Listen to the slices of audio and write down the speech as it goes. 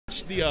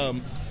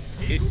the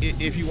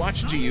if you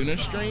watch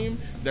Giuna's stream,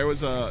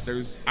 there's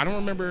I don't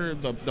remember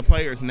the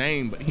player's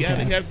name, but he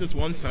had this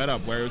one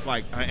setup where it was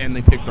like, and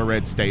they picked the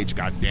red stage.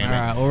 God damn it!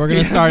 All right, well we're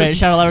gonna start it.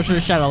 Shadow Labyrinth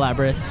versus Shadow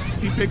Labyrinth.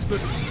 He picks the.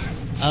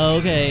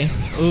 Okay.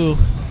 Ooh.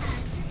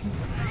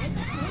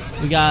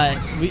 We got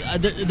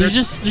there's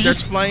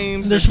just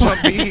flames. There's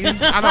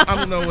jumpies. I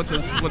don't know what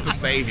to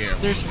say here.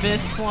 There's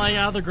fists flying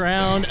out of the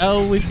ground.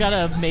 Oh, we've got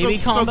a maybe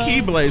combo. So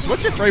Keyblaze,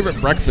 what's your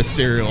favorite breakfast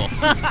cereal?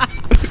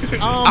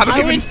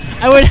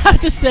 I would have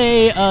to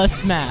say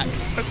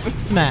Smacks.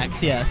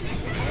 Smacks, yes.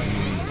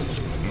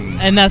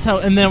 And that's how.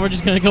 And then we're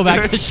just gonna go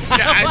back to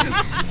Shadow.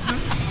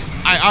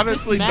 I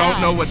honestly don't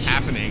know what's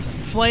happening.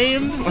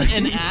 Flames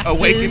and axes.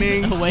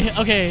 Awakening.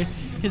 Okay,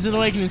 he's an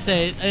awakening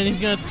state, and he's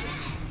gonna.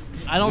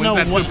 I don't know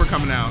what. When's that super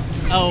coming out?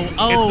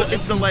 Oh.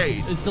 It's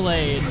delayed. It's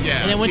delayed.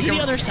 Yeah. And it went to the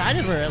other side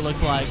of her, it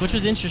looked like, which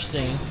was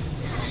interesting.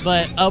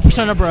 But,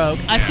 Persona broke.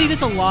 I see this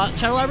a lot.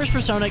 Shadow Labyrinth's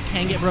Persona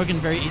can get broken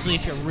very easily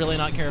if you're really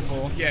not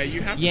careful. Yeah,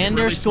 you have to be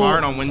really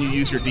smart on when you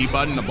use your D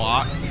button to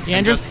block.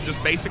 And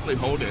just basically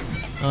hold it.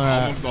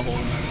 Almost the whole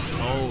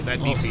match. Oh, that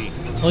DP.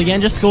 Well,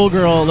 Yandere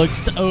Schoolgirl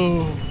looks...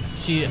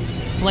 she...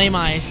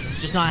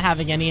 FlameICE, just not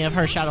having any of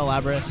her Shadow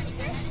Labyrinth.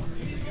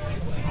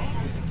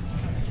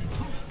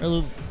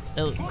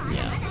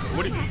 Yeah.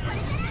 What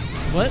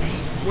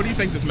do you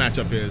think this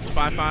matchup is?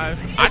 5-5?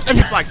 I think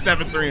it's like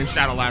 7-3 in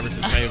Shadow Labyrinth's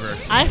favor.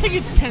 I think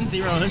it's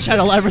 10-0 in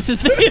Shadow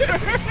Labyrinth's favor.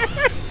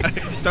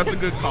 That's a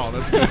good call.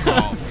 That's a good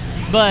call.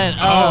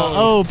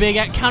 But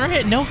big counter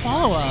hit, no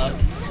follow up.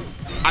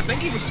 I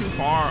think he was too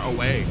far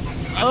away.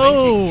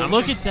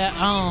 Look at that!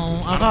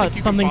 Oh, I thought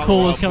something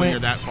cool was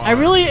coming. I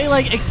really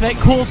expect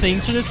cool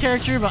things from this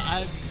character, but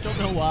I don't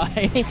know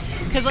why.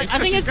 Because I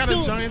think it's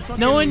still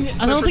no one.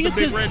 I don't think it's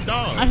because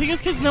I think it's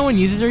because no one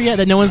uses her yet.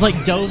 That no one's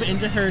dove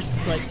into her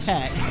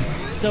tech.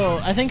 So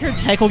I think her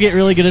tech will get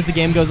really good as the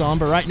game goes on.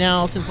 But right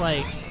now, since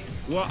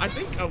well, I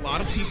think a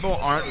lot of people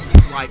aren't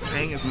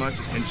paying as much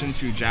attention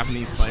to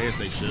Japanese play as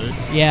they should.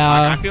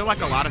 Yeah. I feel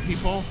like a lot of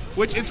people,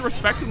 which it's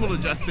respectable to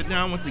just sit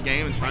down with the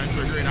game and try and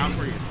figure it out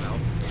for yourself.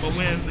 But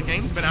when the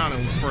game's been out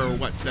for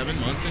 7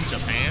 months in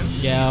Japan,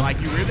 yeah,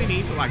 you really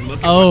need to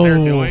look at what they're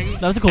doing.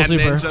 That was a cool super.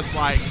 And then just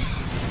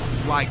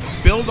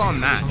build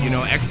on that. You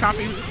know, X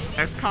copy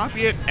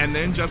it, and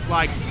then just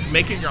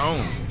make it your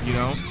own. You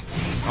know.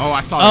 Oh,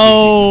 I saw.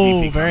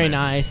 Oh, very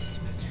nice,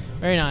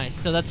 very nice.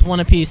 So that's one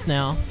apiece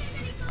now.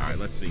 All right,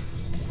 let's see.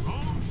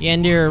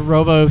 Yandere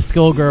Robo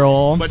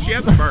Schoolgirl. But she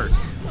has a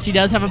burst. She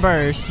does have a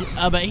burst,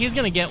 but he's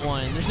gonna get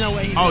one. There's no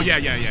way.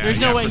 There's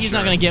no way he's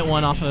not gonna get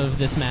one off of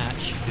this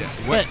match. Yeah.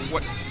 What?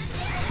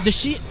 Does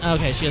she?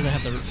 Okay, she doesn't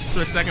have the.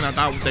 For a second, I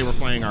thought they were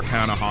playing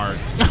Arcana hard.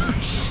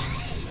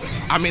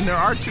 I mean, there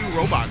are 2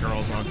 robot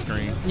girls on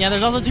screen. Yeah,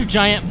 there's also 2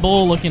 giant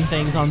bull-looking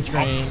things on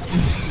screen.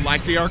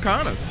 Like the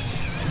Arcanas.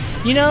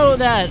 You know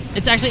that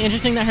it's actually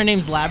interesting that her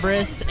name's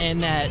Labrys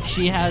and that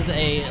she has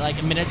a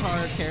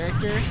Minotaur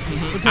character.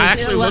 Mm-hmm. I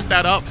actually looked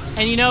that up.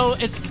 And you know,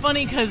 it's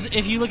funny because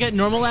if you look at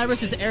normal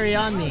Labrys, it's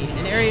Ariadne,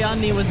 and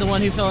Ariadne was the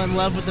one who fell in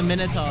love with the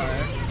Minotaur.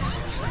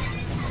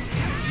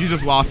 You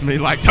just lost me,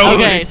 totally.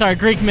 Okay, sorry,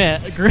 Greek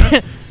myth.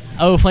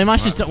 Oh,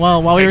 FlameICE just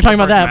while we were talking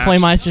about that,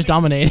 FlameICE just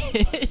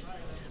dominated.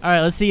 All right,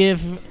 let's see if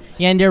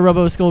Yandere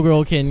Robo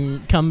Schoolgirl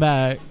can come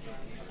back.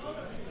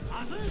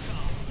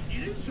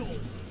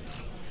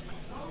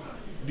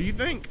 Do you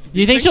think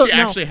she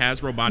actually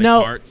has robotic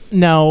parts?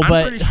 No,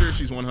 but I'm pretty sure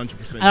she's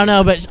 100%. I don't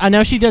know, but I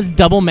know she does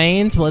double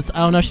mains. But I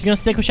don't know. She's gonna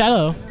stick with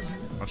Shadow.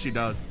 Well, she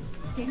does.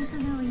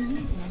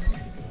 Kind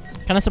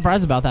of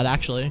surprised about that,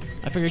 actually.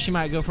 I figured she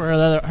might go for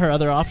her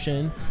other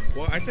option.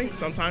 Well, I think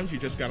sometimes you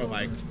just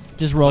gotta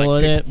just roll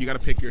with it. You gotta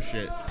pick your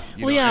shit.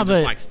 You know, yeah,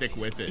 but just stick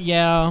with it.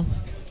 Yeah.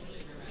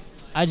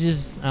 I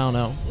don't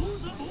know.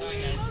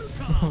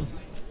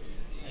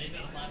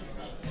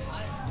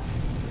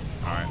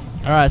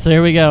 All right, so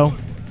here we go.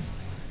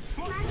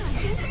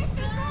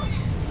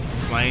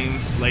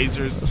 Flames,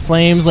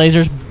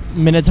 lasers,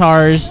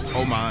 minotaurs.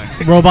 Oh my.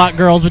 Robot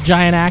girls with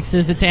giant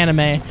axes. It's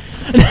anime.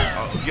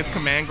 Gets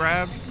command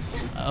grabs.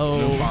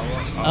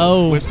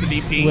 Oh. Whips the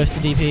DP. Whips the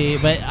DP.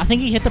 But I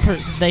think they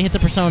hit the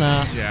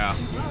Persona. Yeah.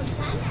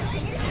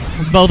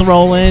 Both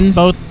rolling.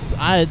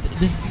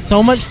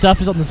 So much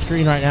stuff is on the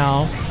screen right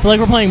now. I feel like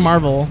we're playing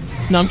Marvel.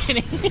 No, I'm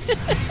kidding.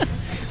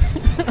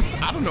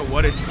 I don't know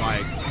what it's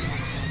like.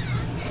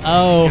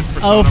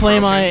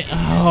 FlameICE.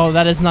 Oh,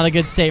 that is not a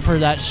good state for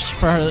that.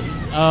 For her.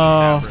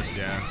 Oh,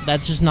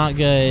 that's just not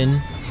good.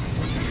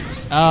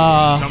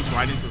 Jumps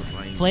right into the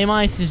flames.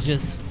 FlameICE is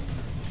just.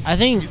 I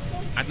think he's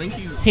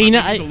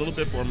a little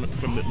bit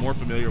more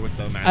familiar with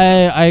the match.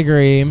 I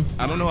agree.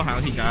 I don't know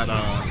how he got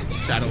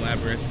Shadow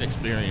Labyrinth's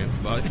experience,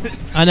 but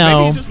I know.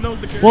 Maybe he just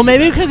knows the character. Well,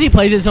 maybe because he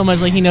plays it so much,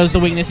 he knows the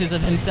weaknesses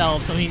of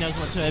himself, so he knows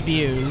what to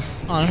abuse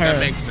on her. That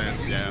makes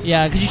sense. Yeah.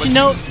 Yeah, because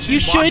you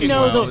should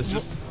know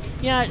the.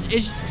 Yeah,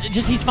 it's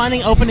just he's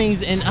finding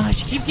openings, and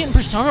she keeps getting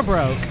Persona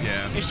broke.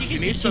 Yeah. If she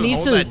needs to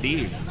hold that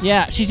deep.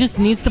 Yeah, she just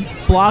needs to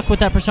block with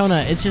that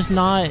Persona. It's just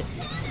not.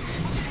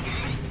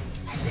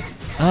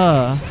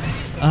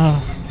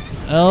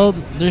 Oh,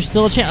 there's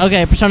still a chance.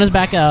 Okay, Persona's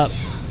back up.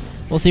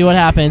 We'll see what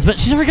happens. But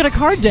she's already got a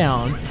card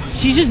down.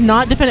 She's just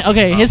not defending.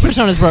 Okay, his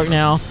Persona's broke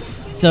now.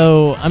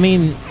 So, I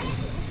mean,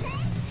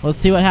 let's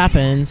see what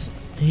happens.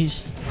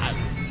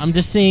 I'm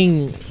just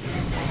seeing.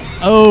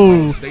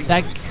 Oh,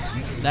 that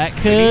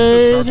could. They need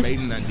to start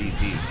baiting that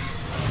DP.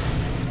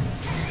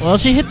 Well,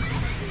 she hit.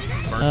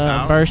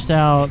 Burst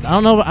out. I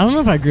don't know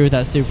if I agree with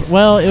that super.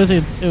 Well, it was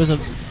a.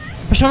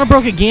 Persona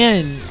broke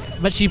again,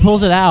 but she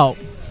pulls it out.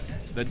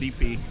 The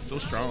DP so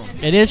strong.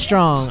 It is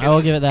strong. I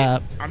will give it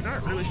that. I'm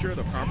not really sure of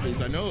the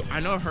properties. I know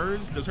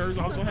hers. Does hers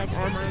also have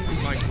armor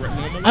like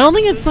normal? I don't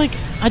think it's like.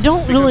 I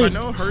don't because really. I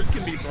know hers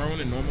can be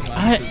thrown and normal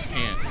lattices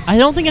can't. I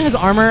don't think it has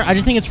armor. I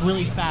just think it's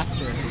really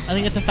faster. I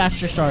think it's a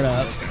faster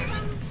startup.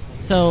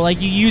 So like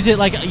you use it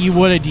like you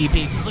would a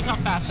DP. Cause look how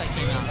fast that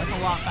came out. That's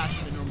a lot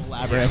faster than normal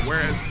Labris. Yeah,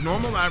 whereas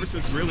normal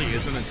Labris really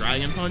isn't a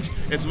Dragon Punch.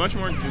 It's much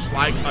more just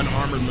like an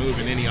armored move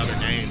in any other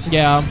game.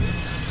 Yeah.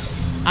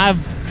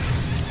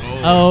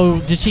 Oh,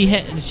 did she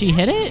hit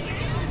it?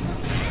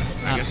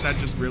 I guess that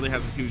just really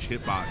has a huge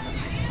hitbox.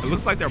 It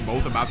looks like they're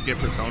both about to get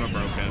Persona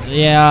broken.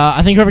 Yeah,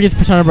 I think whoever gets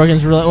Persona broken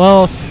is really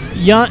well.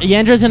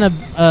 Yandra's in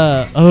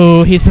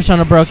a. He's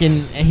Persona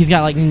broken. He's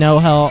got like no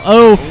health.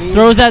 Oh,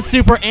 throws that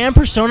super and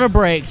Persona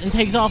breaks and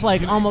takes off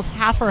like almost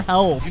half her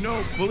health. You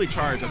know, fully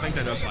charged. I think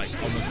that does like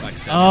almost like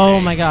 7. Oh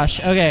my gosh.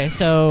 Okay,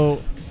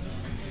 so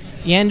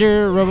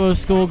Yandere Robo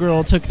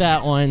Schoolgirl took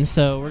that one.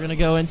 So we're gonna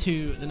go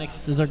into the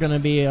next. These are gonna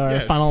be our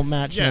final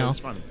match now. Yeah, it's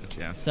fun.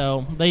 Yeah.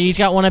 So they each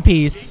got one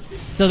apiece.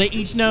 So they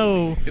each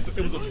know. It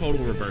was a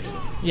total reversal.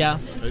 Yeah.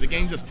 The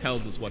game just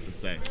tells us what to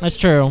say. That's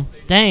true.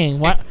 Dang.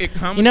 What? It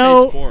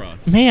commentates for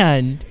us.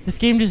 Man, this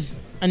game just.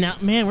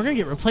 Man, we're gonna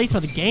get replaced by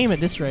the game at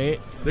this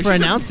rate for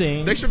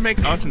announcing. They should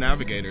make us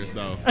navigators,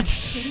 though.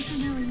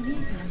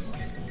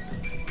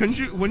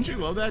 Wouldn't you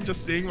love that?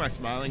 Just seeing my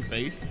smiling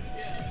face.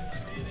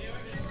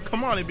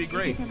 Come on, it'd be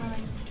great.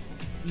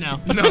 No.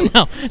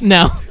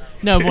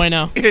 No, boy,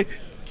 no.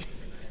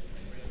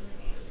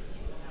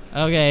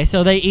 Okay,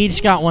 so they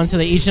each got one, so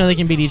they each know they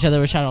can beat each other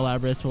with Shadow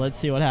Labris, but let's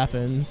see what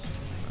happens.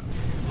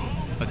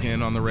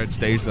 Again on the red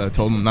stage that I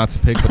told them not to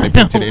pick, but they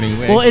picked it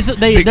anyway. Well,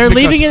 they're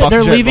leaving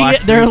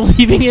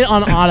it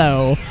on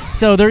auto,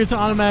 so it's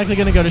automatically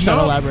going to go to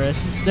Shadow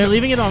Labris. They're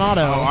leaving it on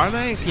auto. Oh, are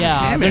they?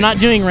 Yeah, they're not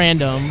doing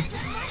random.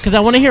 Because I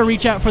want to hear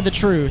 "Reach Out for the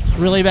Truth"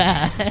 really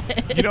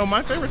bad. You know,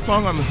 my favorite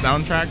song on the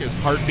soundtrack is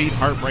 "Heartbeat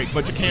Heartbreak,"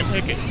 but you can't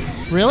pick it.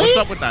 Really? What's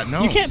up with that?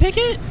 No. You can't pick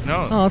it?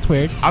 No. Oh, that's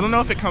weird. I don't know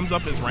if it comes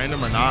up as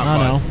random or not. I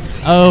don't know.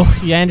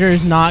 Oh,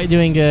 Yander's not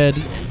doing good.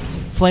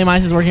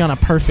 FlameICE is working on a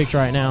perfect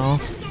right now.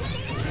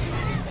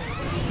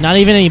 Not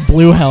even any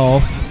blue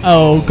health.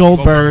 Oh,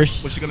 gold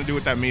burst. What's she going to do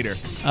with that meter?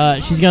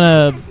 She's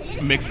going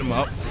to... Mix them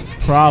up?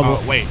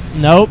 Probably. Wait.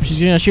 Nope, she's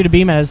going to shoot a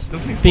beam at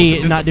his feet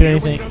and not do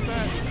anything.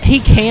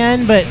 He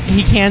can, but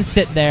he can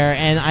sit there,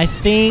 and I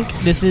think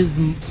this is...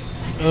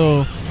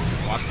 Oh.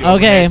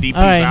 Okay,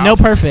 all right, no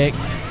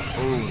perfects.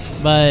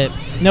 But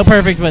no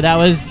perfect, but that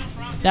was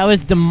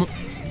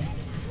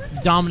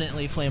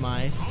dominantly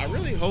FlameICE. I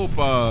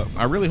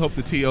really hope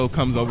the TO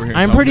comes over here.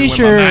 I'm pretty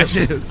sure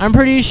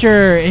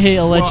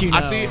he'll let you know.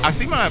 I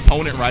see my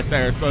opponent right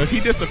there. So if he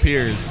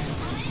disappears,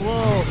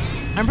 well,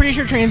 I'm pretty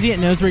sure Transient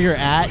knows where you're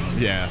at.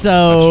 Yeah.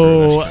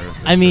 So that's true.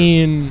 I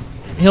mean,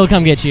 he'll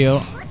come get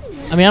you.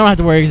 I mean, I don't have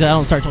to worry because I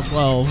don't start till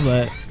 12.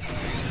 But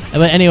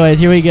anyways,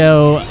 here we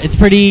go. It's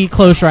pretty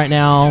close right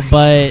now,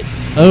 but.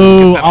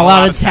 Oh,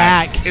 all-out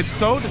attack! It's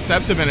so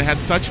deceptive and it has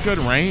such good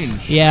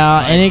range. Yeah,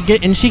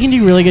 and she can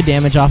do really good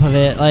damage off of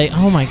it. Like,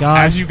 oh my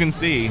gosh! As you can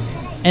see.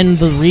 And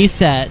the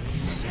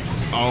resets.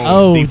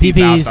 Oh,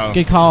 DP's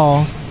good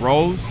call.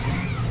 Rolls,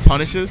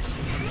 punishes.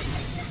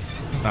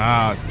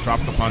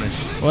 Drops the punish.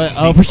 What?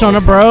 Oh,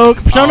 Persona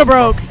broke. Persona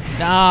broke.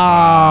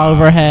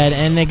 Overhead,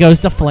 and it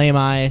goes to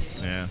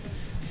FlameICE. Yeah.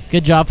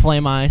 Good job,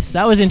 FlameICE.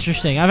 That was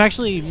interesting. I've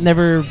actually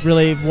never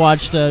really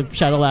watched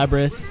Shadow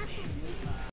Labris.